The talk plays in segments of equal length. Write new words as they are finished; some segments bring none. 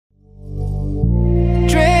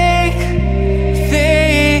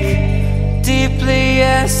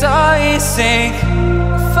think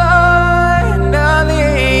finally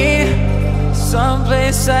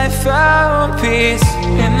someplace I found peace.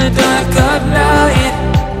 In the dark of night,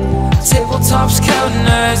 tabletops counting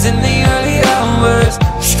nerves in the early hours.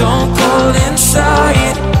 Stone cold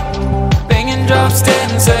inside, banging drops,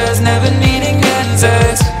 dancers, never needing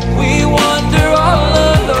answers. We wander all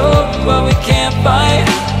alone, but we can't find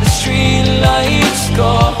the streetlight's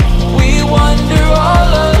call. We wander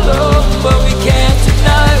all alone, but we can't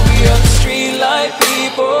deny we are the streetlight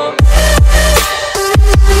people.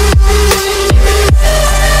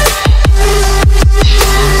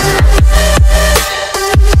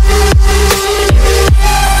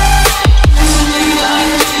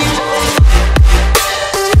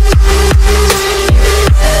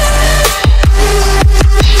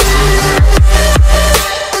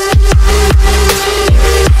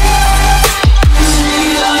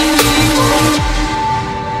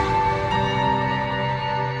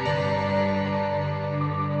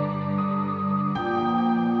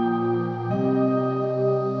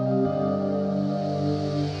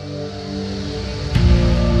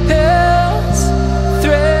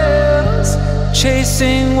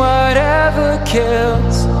 Chasing whatever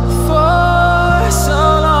kills. For so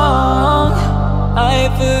long I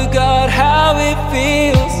forgot how it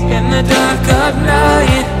feels. In the dark of night,